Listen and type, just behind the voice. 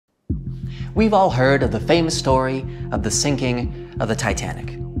We've all heard of the famous story of the sinking of the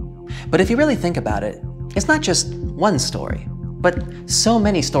Titanic. But if you really think about it, it's not just one story, but so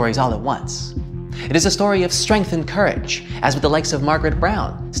many stories all at once. It is a story of strength and courage, as with the likes of Margaret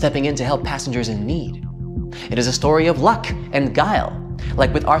Brown stepping in to help passengers in need. It is a story of luck and guile,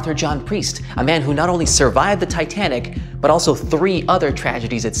 like with Arthur John Priest, a man who not only survived the Titanic, but also 3 other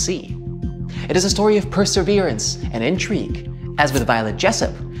tragedies at sea. It is a story of perseverance and intrigue, as with Violet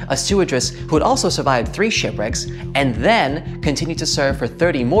Jessup, a stewardess who had also survived 3 shipwrecks and then continued to serve for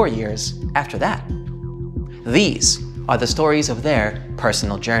 30 more years after that. These are the stories of their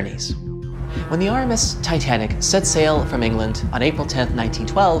personal journeys. When the RMS Titanic set sail from England on April 10,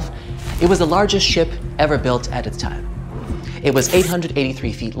 1912, it was the largest ship ever built at its time. It was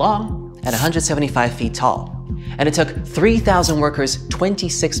 883 feet long and 175 feet tall, and it took 3,000 workers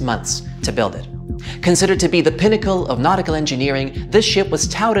 26 months to build it. Considered to be the pinnacle of nautical engineering, this ship was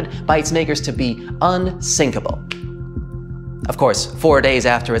touted by its makers to be unsinkable. Of course, 4 days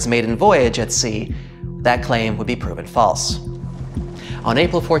after its maiden voyage at sea, that claim would be proven false. On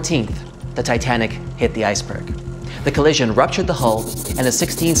April 14th, the Titanic hit the iceberg. The collision ruptured the hull, and the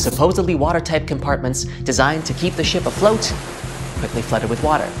 16 supposedly watertight compartments designed to keep the ship afloat quickly flooded with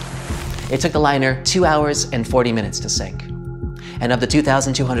water. It took the liner 2 hours and 40 minutes to sink. And of the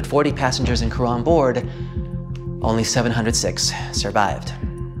 2,240 passengers and crew on board, only 706 survived.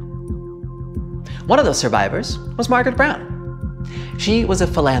 One of those survivors was Margaret Brown. She was a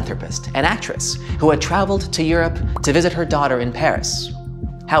philanthropist and actress who had traveled to Europe to visit her daughter in Paris.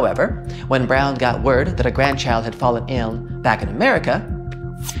 However, when Brown got word that a grandchild had fallen ill back in America,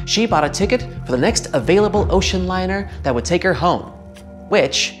 she bought a ticket for the next available ocean liner that would take her home,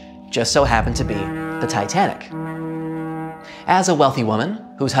 which just so happened to be the Titanic. As a wealthy woman,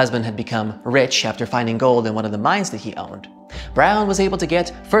 whose husband had become rich after finding gold in one of the mines that he owned, Brown was able to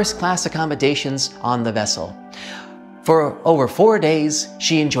get first-class accommodations on the vessel. For over 4 days,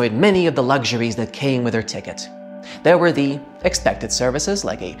 she enjoyed many of the luxuries that came with her ticket. There were the expected services,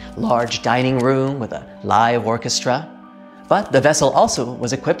 like a large dining room with a live orchestra. But the vessel also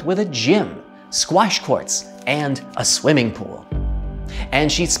was equipped with a gym, squash courts, and a swimming pool.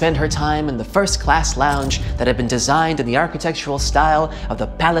 And she'd spend her time in the first-class lounge that had been designed in the architectural style of the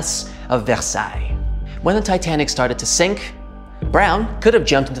Palace of Versailles. When the Titanic started to sink, Brown could have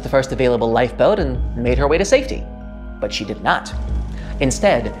jumped into the first available lifeboat and made her way to safety. But she did not.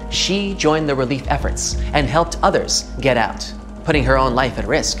 Instead, she joined the relief efforts and helped others get out, putting her own life at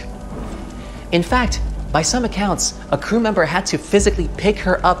risk. In fact, by some accounts, a crew member had to physically pick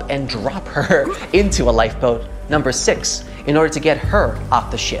her up and drop her into a lifeboat, number 6, in order to get her off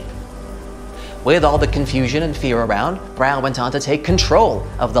the ship. With all the confusion and fear around, Brown went on to take control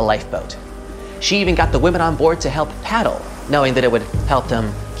of the lifeboat. She even got the women on board to help paddle, knowing that it would help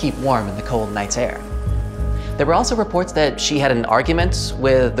them keep warm in the cold night's air. There were also reports that she had an argument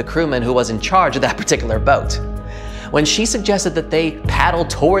with the crewman who was in charge of that particular boat. When she suggested that they paddle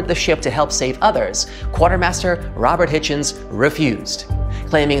toward the ship to help save others, Quartermaster Robert Hitchens refused,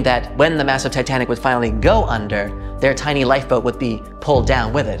 claiming that when the massive Titanic would finally go under, their tiny lifeboat would be pulled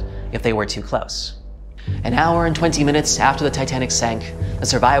down with it if they were too close. An hour and 20 minutes after the Titanic sank, the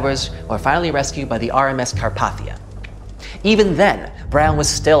survivors were finally rescued by the RMS Carpathia. Even then, Brown was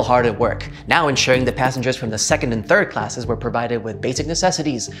still hard at work, now ensuring that passengers from the 2nd and 3rd classes were provided with basic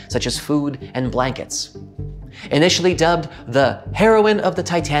necessities such as food and blankets. Initially dubbed the heroine of the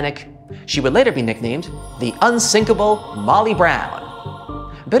Titanic, she would later be nicknamed the unsinkable Molly Brown.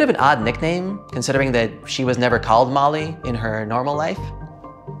 A bit of an odd nickname, considering that she was never called Molly in her normal life.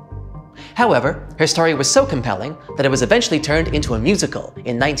 However, her story was so compelling that it was eventually turned into a musical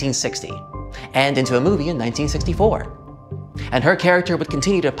in 1960, and into a movie in 1964. And her character would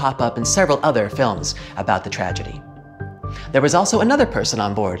continue to pop up in several other films about the tragedy. There was also another person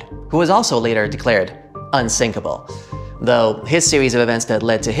on board, who was also later declared unsinkable, though his series of events that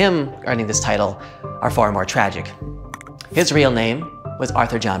led to him earning this title are far more tragic. His real name was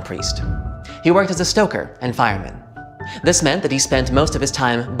Arthur John Priest. He worked as a stoker and fireman. This meant that he spent most of his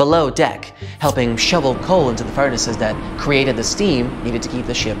time below deck, helping shovel coal into the furnaces that created the steam needed to keep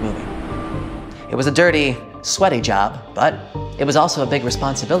the ship moving. It was a dirty, sweaty job, but it was also a big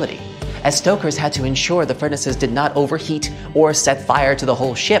responsibility, as stokers had to ensure the furnaces did not overheat or set fire to the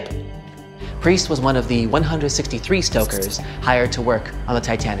whole ship. Priest was one of the 163 stokers hired to work on the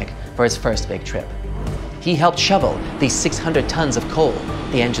Titanic for his first big trip. He helped shovel the 600 tons of coal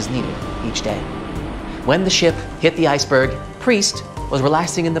the engines needed each day. When the ship hit the iceberg, Priest was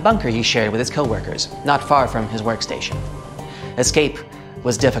relaxing in the bunker he shared with his co-workers, not far from his workstation. Escape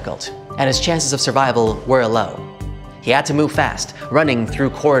was difficult, and his chances of survival were low. He had to move fast, running through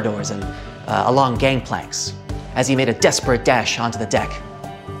corridors and along gangplanks as he made a desperate dash onto the deck.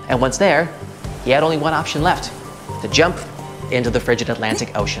 And once there, he had only one option left: to jump into the frigid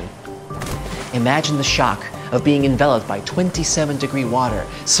Atlantic Ocean. Imagine the shock of being enveloped by 27-degree water,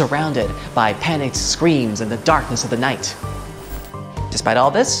 surrounded by panicked screams in the darkness of the night. Despite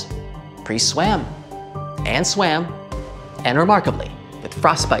all this, Priest swam, and remarkably, with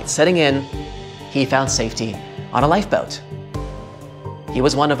frostbite setting in, he found safety on a lifeboat. He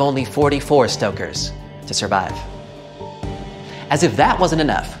was one of only 44 stokers to survive. As if that wasn't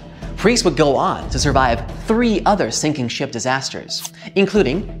enough, Priest would go on to survive 3 other sinking ship disasters,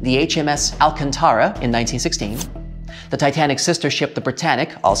 including the HMS Alcantara in 1916, the Titanic's sister ship the Britannic,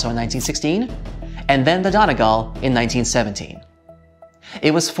 also in 1916, and then the Donegal in 1917.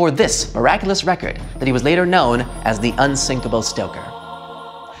 It was for this miraculous record that he was later known as the unsinkable stoker.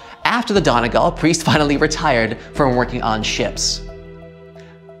 After the Donegal, Priest finally retired from working on ships,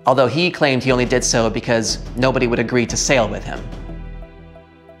 although he claimed he only did so because nobody would agree to sail with him.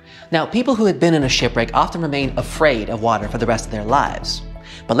 Now, people who had been in a shipwreck often remain afraid of water for the rest of their lives.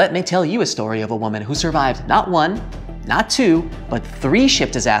 But let me tell you a story of a woman who survived not 1, not 2, but 3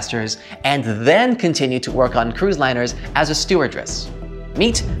 ship disasters and then continued to work on cruise liners as a stewardess.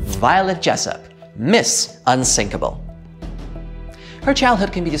 Meet Violet Jessup, Miss Unsinkable. Her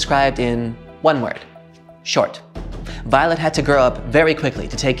childhood can be described in one word: short. Violet had to grow up very quickly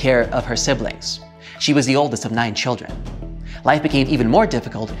to take care of her siblings. She was the oldest of 9 children. Life became even more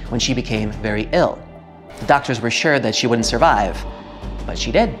difficult when she became very ill. The doctors were sure that she wouldn't survive, but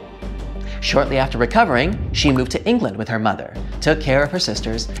she did. Shortly after recovering, she moved to England with her mother, took care of her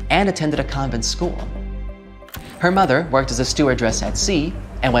sisters, and attended a convent school. Her mother worked as a stewardess at sea,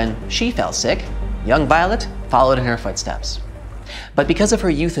 and when she fell sick, young Violet followed in her footsteps. But because of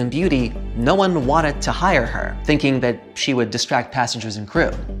her youth and beauty, no one wanted to hire her, thinking that she would distract passengers and crew.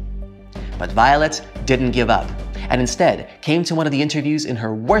 But Violet didn't give up, and instead came to one of the interviews in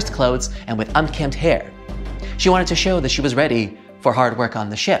her worst clothes and with unkempt hair. She wanted to show that she was ready for hard work on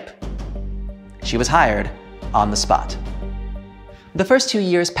the ship. She was hired on the spot. The first 2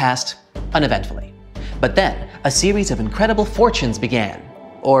 years passed uneventfully, but then a series of incredible fortunes began,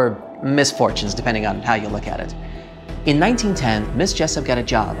 or misfortunes depending on how you look at it. In 1910, Miss Jessup got a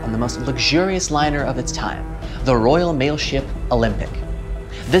job on the most luxurious liner of its time, the Royal Mail ship Olympic.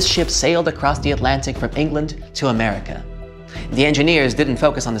 This ship sailed across the Atlantic from England to America. The engineers didn't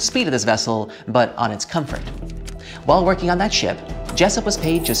focus on the speed of this vessel, but on its comfort. While working on that ship, Jessup was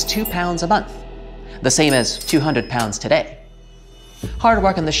paid just £2 a month, the same as £200 today. Hard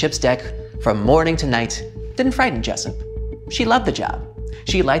work on the ship's deck from morning to night didn't frighten Jessup. She loved the job.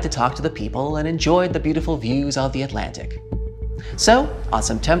 She liked to talk to the people and enjoyed the beautiful views of the Atlantic. So, on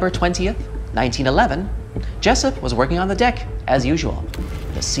September 20th, 1911, Jessup was working on the deck as usual.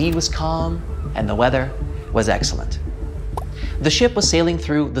 The sea was calm and the weather was excellent. The ship was sailing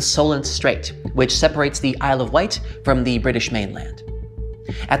through the Solent Strait, which separates the Isle of Wight from the British mainland.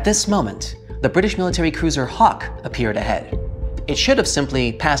 At this moment, the British military cruiser Hawke appeared ahead. It should have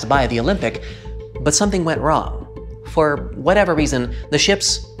simply passed by the Olympic, but something went wrong. For whatever reason, the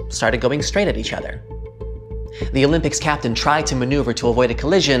ships started going straight at each other. The Olympic's captain tried to maneuver to avoid a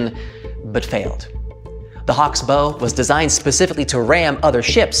collision, but failed. The Hawke's bow was designed specifically to ram other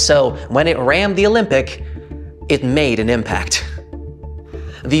ships, so when it rammed the Olympic, it made an impact.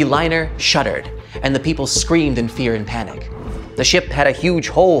 The liner shuddered, and the people screamed in fear and panic. The ship had a huge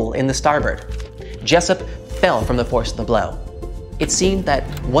hole in the starboard. Jessup fell from the force of the blow. It seemed that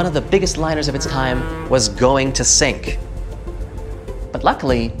one of the biggest liners of its time was going to sink. But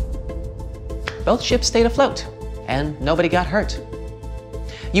luckily, both ships stayed afloat, and nobody got hurt.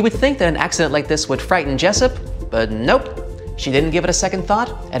 You would think that an accident like this would frighten Jessup, but nope. She didn't give it a second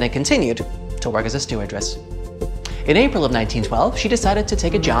thought, and it continued to work as a stewardess. In April of 1912, she decided to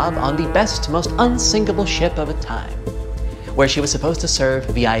take a job on the best, most unsinkable ship of the time, where she was supposed to serve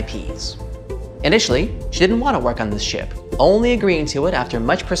VIPs. Initially, she didn't want to work on this ship, only agreeing to it after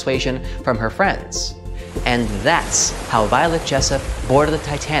much persuasion from her friends. And that's how Violet Jessup boarded the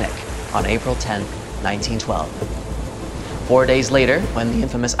Titanic on April 10, 1912. 4 days later, when the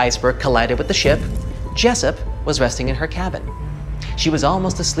infamous iceberg collided with the ship, Jessup was resting in her cabin. She was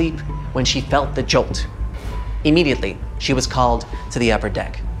almost asleep when she felt the jolt. Immediately, she was called to the upper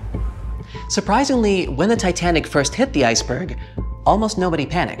deck. Surprisingly, when the Titanic first hit the iceberg, almost nobody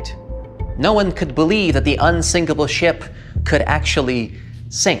panicked. No one could believe that the unsinkable ship could actually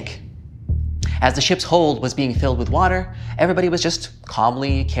sink. As the ship's hold was being filled with water, everybody was just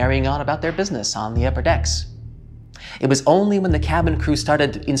calmly carrying on about their business on the upper decks. It was only when the cabin crew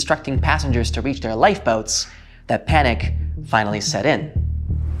started instructing passengers to reach their lifeboats that panic finally set in.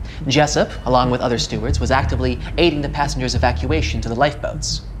 Jessup, along with other stewards, was actively aiding the passengers' evacuation to the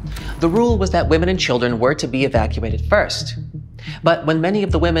lifeboats. The rule was that women and children were to be evacuated first. But when many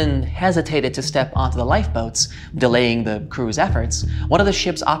of the women hesitated to step onto the lifeboats, delaying the crew's efforts, one of the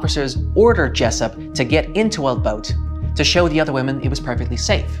ship's officers ordered Jessup to get into a boat to show the other women it was perfectly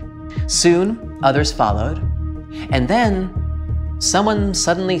safe. Soon, others followed, and then someone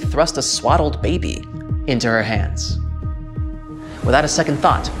suddenly thrust a swaddled baby into her hands. Without a second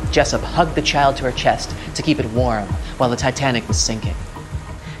thought, Jessup hugged the child to her chest to keep it warm while the Titanic was sinking.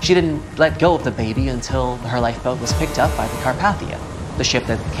 She didn't let go of the baby until her lifeboat was picked up by the Carpathia, the ship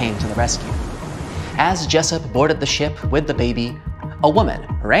that came to the rescue. As Jessup boarded the ship with the baby, a woman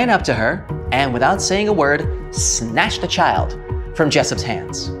ran up to her and, without saying a word, snatched the child from Jessup's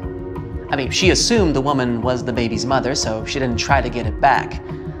hands. I mean, she assumed the woman was the baby's mother, so she didn't try to get it back.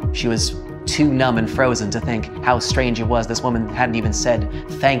 She was too numb and frozen to think how strange it was this woman hadn't even said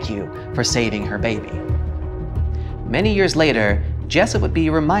thank you for saving her baby. Many years later, Jessup would be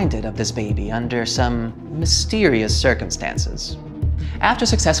reminded of this baby under some mysterious circumstances. After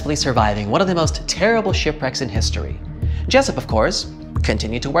successfully surviving one of the most terrible shipwrecks in history, Jessup, of course,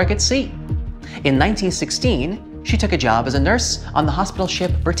 continued to work at sea. In 1916, she took a job as a nurse on the hospital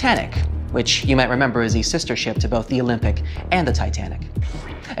ship Britannic, which you might remember is a sister ship to both the Olympic and the Titanic.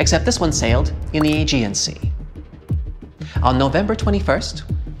 Except this one sailed in the Aegean Sea. On November 21st,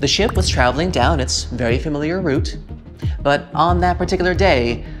 the ship was traveling down its very familiar route, but on that particular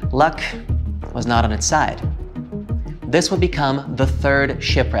day, luck was not on its side. This would become the third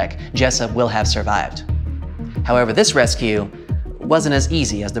shipwreck Jessup will have survived. However, this rescue wasn't as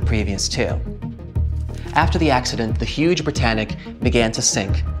easy as the previous two. After the accident, the huge Britannic began to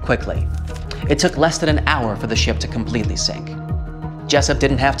sink quickly. It took less than an hour for the ship to completely sink. Jessup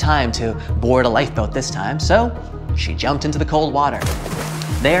didn't have time to board a lifeboat this time, so she jumped into the cold water.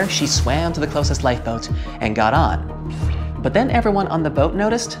 There, she swam to the closest lifeboat and got on. But then everyone on the boat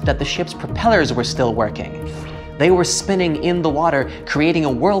noticed that the ship's propellers were still working. They were spinning in the water, creating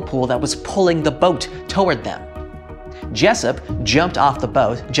a whirlpool that was pulling the boat toward them. Jessup jumped off the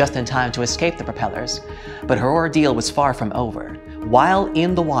boat just in time to escape the propellers, but her ordeal was far from over. While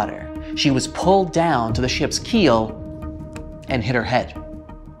in the water, she was pulled down to the ship's keel and hit her head.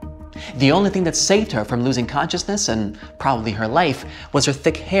 The only thing that saved her from losing consciousness, and probably her life, was her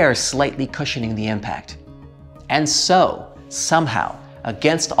thick hair slightly cushioning the impact. And so, somehow,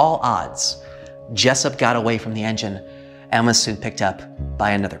 against all odds, Jessup got away from the engine and was soon picked up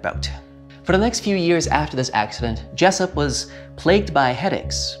by another boat. For the next few years after this accident, Jessup was plagued by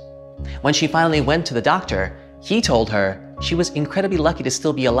headaches. When she finally went to the doctor, he told her she was incredibly lucky to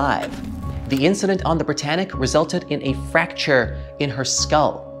still be alive. The incident on the Britannic resulted in a fracture in her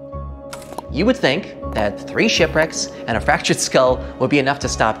skull. You would think that 3 shipwrecks and a fractured skull would be enough to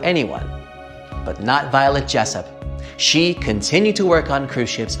stop anyone, but not Violet Jessup. She continued to work on cruise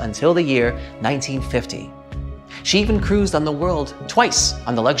ships until the year 1950. She even cruised on the world twice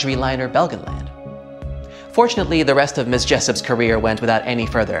on the luxury liner Belgenland. Fortunately, the rest of Miss Jessup's career went without any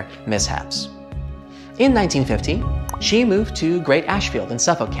further mishaps. In 1950, she moved to Great Ashfield in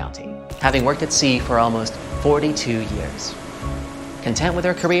Suffolk County, having worked at sea for almost 42 years. Content with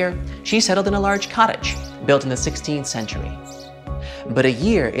her career, she settled in a large cottage built in the 16th century. But a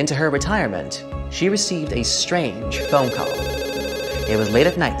year into her retirement, she received a strange phone call. It was late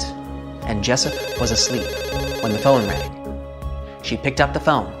at night, and Jessup was asleep when the phone rang. She picked up the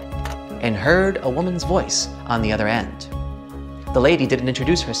phone and heard a woman's voice on the other end. The lady didn't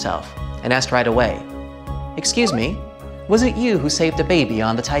introduce herself and asked right away, "Excuse me, was it you who saved a baby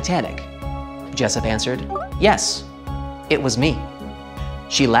on the Titanic?" Jessup answered, "Yes, it was me."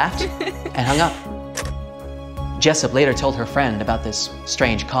 She laughed and hung up. Jessup later told her friend about this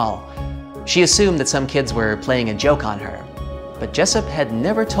strange call. She assumed that some kids were playing a joke on her, but Jessup had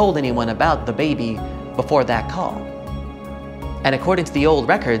never told anyone about the baby before that call. And according to the old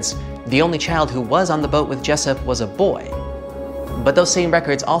records, the only child who was on the boat with Jessup was a boy. But those same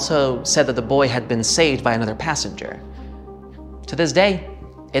records also said that the boy had been saved by another passenger. To this day,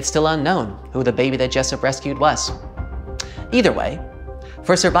 it's still unknown who the baby that Jessup rescued was. Either way,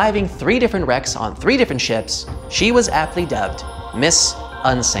 for surviving 3 different wrecks on 3 different ships, she was aptly dubbed Miss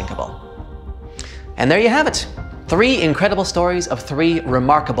Unsinkable. And there you have it, 3 incredible stories of 3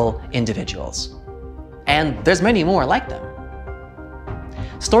 remarkable individuals. And there's many more like them.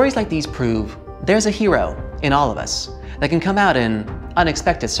 Stories like these prove there's a hero in all of us that can come out in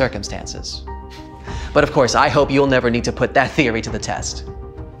unexpected circumstances. But of course, I hope you'll never need to put that theory to the test.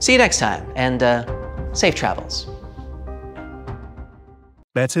 See you next time, and safe travels.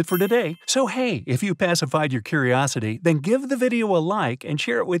 That's it for today. So hey, if you pacified your curiosity, then give the video a like and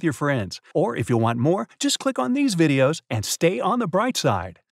share it with your friends. Or if you want more, just click on these videos and stay on the bright side.